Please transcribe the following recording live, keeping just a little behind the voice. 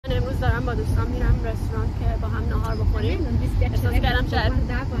دارم با دوستام میرم رستوران که با هم نهار بخوریم. احساس کردم شاید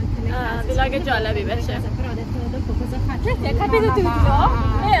ویلاگ جالبی بشه. Ti è capito tutto?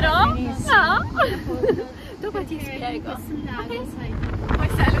 Vero? No? Dopo ti spiego. Puoi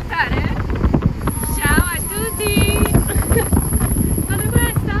salutare? Ciao a tutti! Sono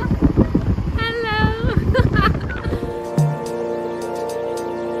questa? Hello!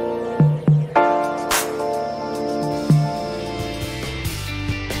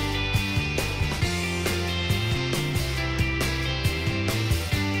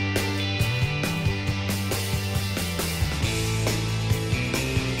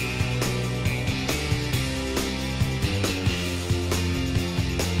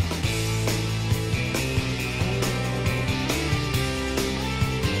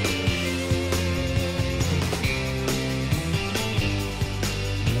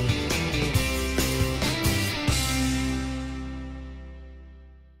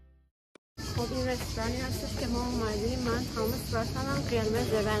 این رستورانی هستش که ما اومدیم. من تمام صورتم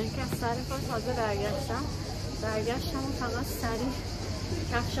قرمزه برای اینکه از سر کار تازه برگشتم و فقط سریع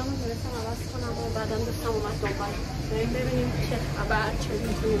کفشامو تونستم عوض کنم و بعدا دوستم اومد دنبال. بریم ببینیم چه خبر، چه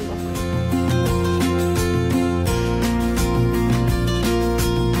میتونیم بکنیم.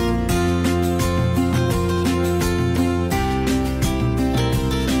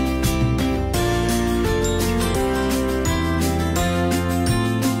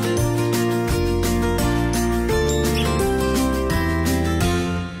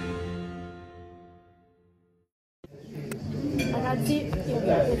 Ragazzi, io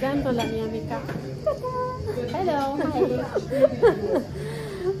vi presento la mia amica. Hello, hi.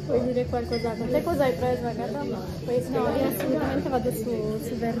 Vuoi dire qualcosa? Te cosa hai preso, ragazza? No, io assolutamente vado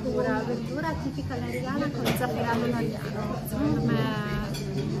su verdura tipica lariana con zafferano lariano. Secondo me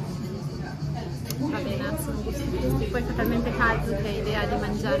va bene, sono gusti giusti. Poi è totalmente caldo, che idea di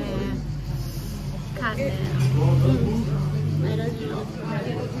mangiare carne. Hai ragione.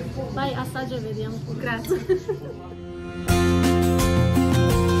 Vai, assaggia e vediamo. Grazie.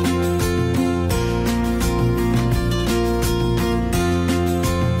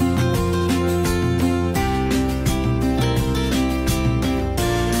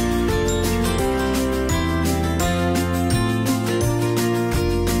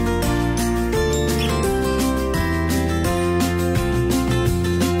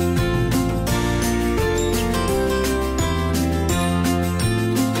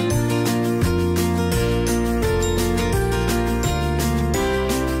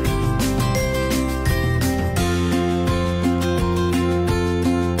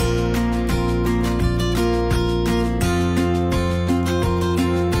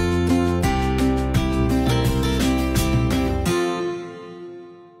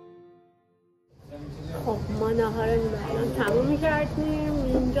 خب ما نهار الان تموم کردیم.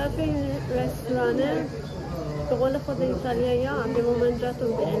 اینجا تو این رستورانه به قول خود ایتالیایی ها abbiamo mangiato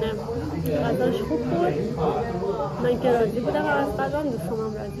bene. غذاش خوب بود، من که راضی بودم و از غذام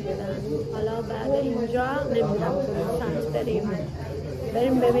دوستامم راضی بودن. حالا بعد اینجا نمیدونم کدوم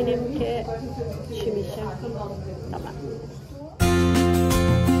بریم ببینیم که چی میشه. طبعا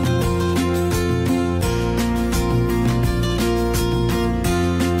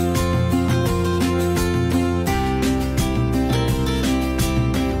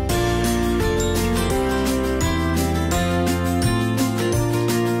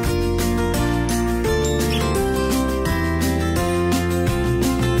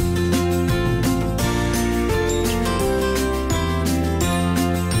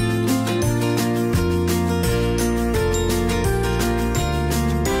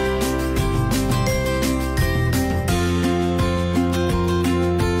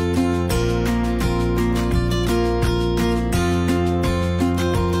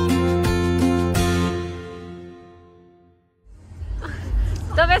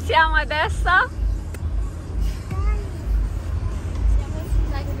dove siamo adesso? Siamo sul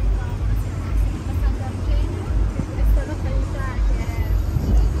lago di Como, siamo passando a Genova, questa località che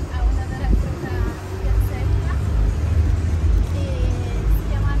ha una vera e propria piazzetta, e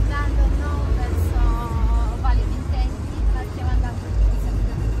stiamo andando non verso Valle d'Intenti, ma stiamo andando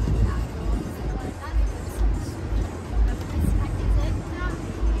sempre sul lago, stiamo andando verso il sud, una bellissima chiesetta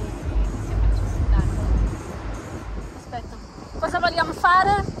e ci faccio sul lago. Aspetta, cosa vogliamo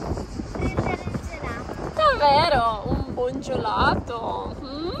fare? Prendere il gelato. Davvero? Un buon gelato?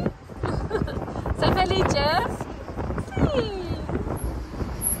 Sei felice? Sì!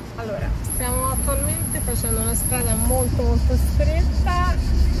 Allora, stiamo attualmente facendo una strada molto stretta,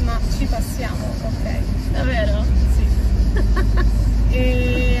 ma ci passiamo, ok? Davvero? Sì.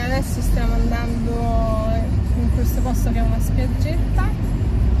 E adesso stiamo andando in questo posto che è una spiaggetta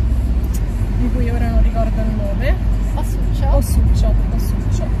il nome. Ossuccio.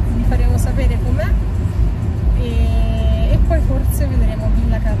 Vi faremo sapere com'è e poi forse vedremo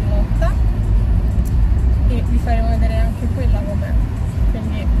Villa Carlotta e vi faremo vedere anche quella com'è,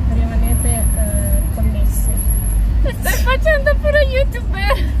 quindi rimanete connessi. Stai facendo pure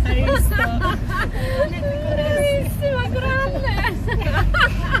youtuber! Hai visto? Bellissima, grande!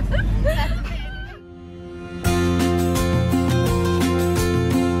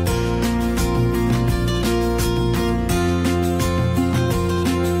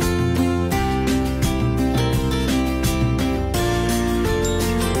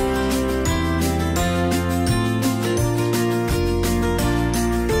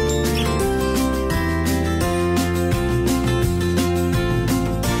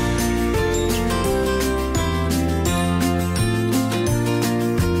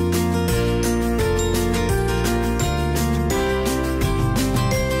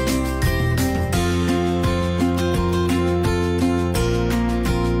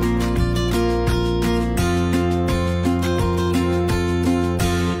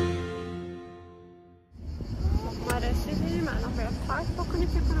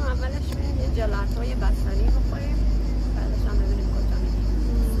 جلاتوی بستنی بخوریم بعدش هم ببینیم کجا میریم.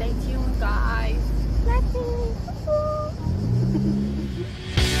 Stay tuned guys.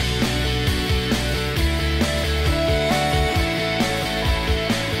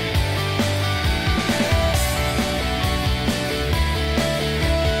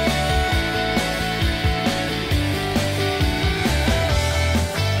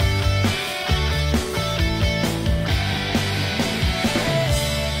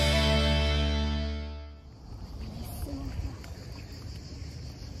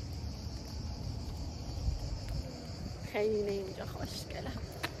 خیلی اینجا خوشگله.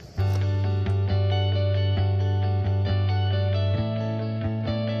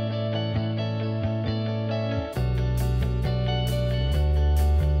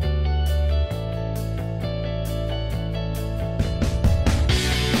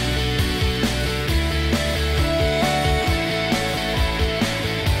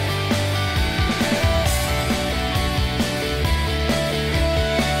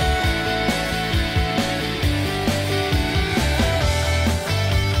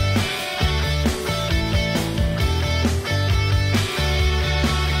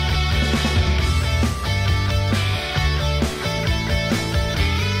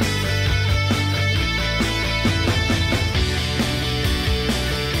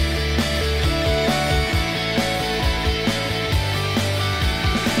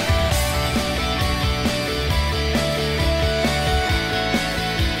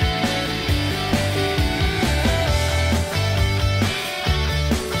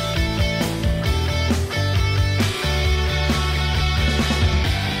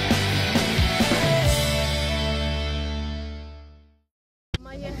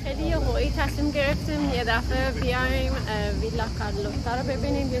 تصمیم گرفتیم یه دفعه بیایم ویلا کارلوتا رو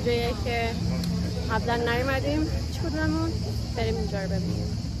ببینیم، یه جایی که قبلا نیومدیم. چی بودمون؟ بریم اینجا رو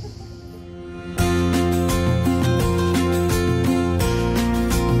ببینیم.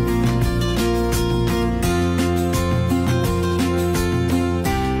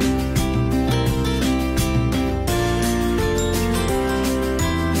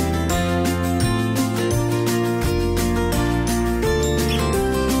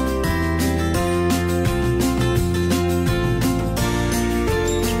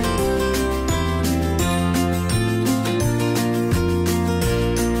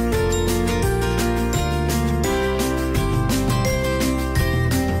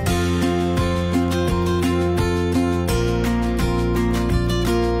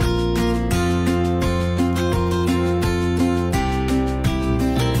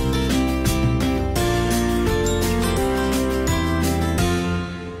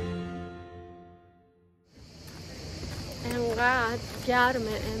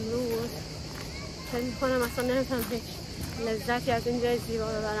 گرمه امروز، فکر میکنم اصلا نمیتونم هیچ لذتی از این جای زیبا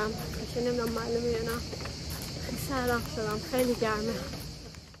ببرم. میشه نمیدونم معلومه یا نه، خیلی سردرد شدم، خیلی گرمه.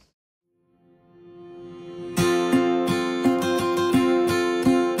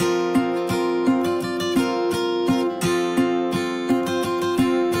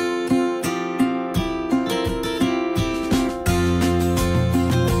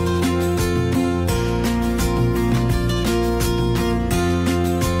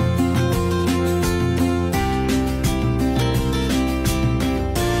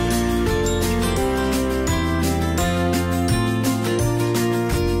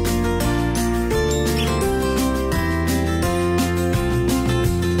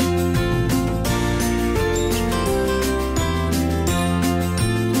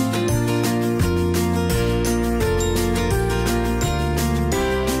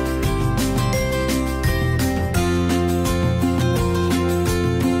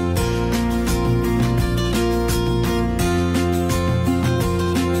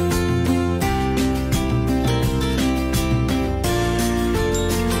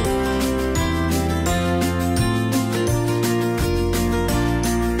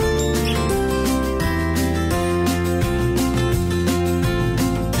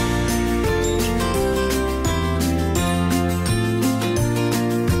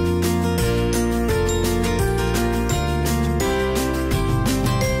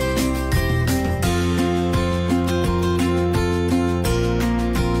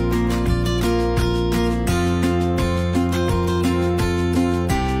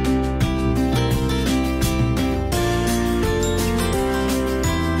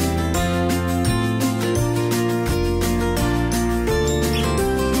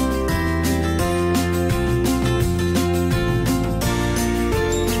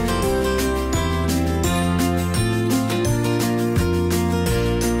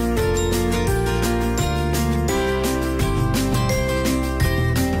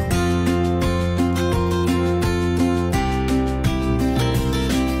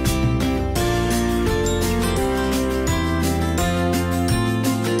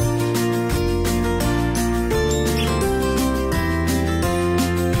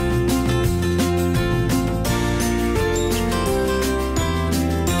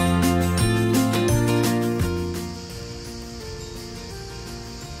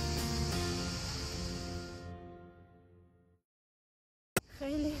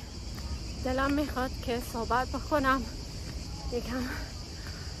 دلم میخواد که صحبت بکنم، یکم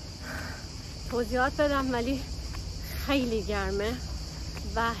توضیحات بدم، ولی خیلی گرمه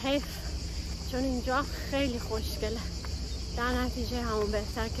و حیف، چون اینجا خیلی خوشگله. در نتیجه همون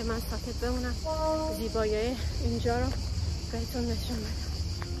بهتر که من ساکت بمونم، زیبایی اینجا رو بهتون نشون بدم.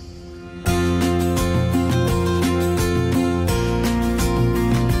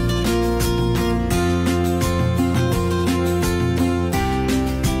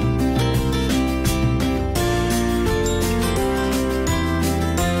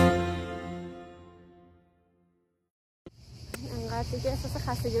 دیگه احساس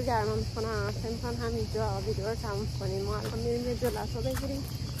خستگی و گرما میکنم، فکر میکنم همینجا ویدیو رو تموم کنیم. ما الان میریم یه جلاتو بگیریم،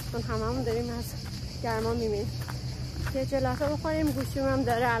 چون هممون داریم از گرما میمیریم. یه جلاتو بخوریم، گوشیم هم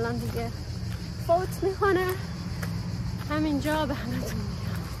داره الان دیگه فوت میکنه. همینجا به همتون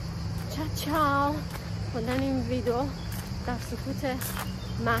میگم چاو. کلن این ویدیو در سکوت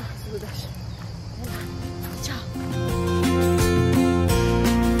محض بودش. چاو.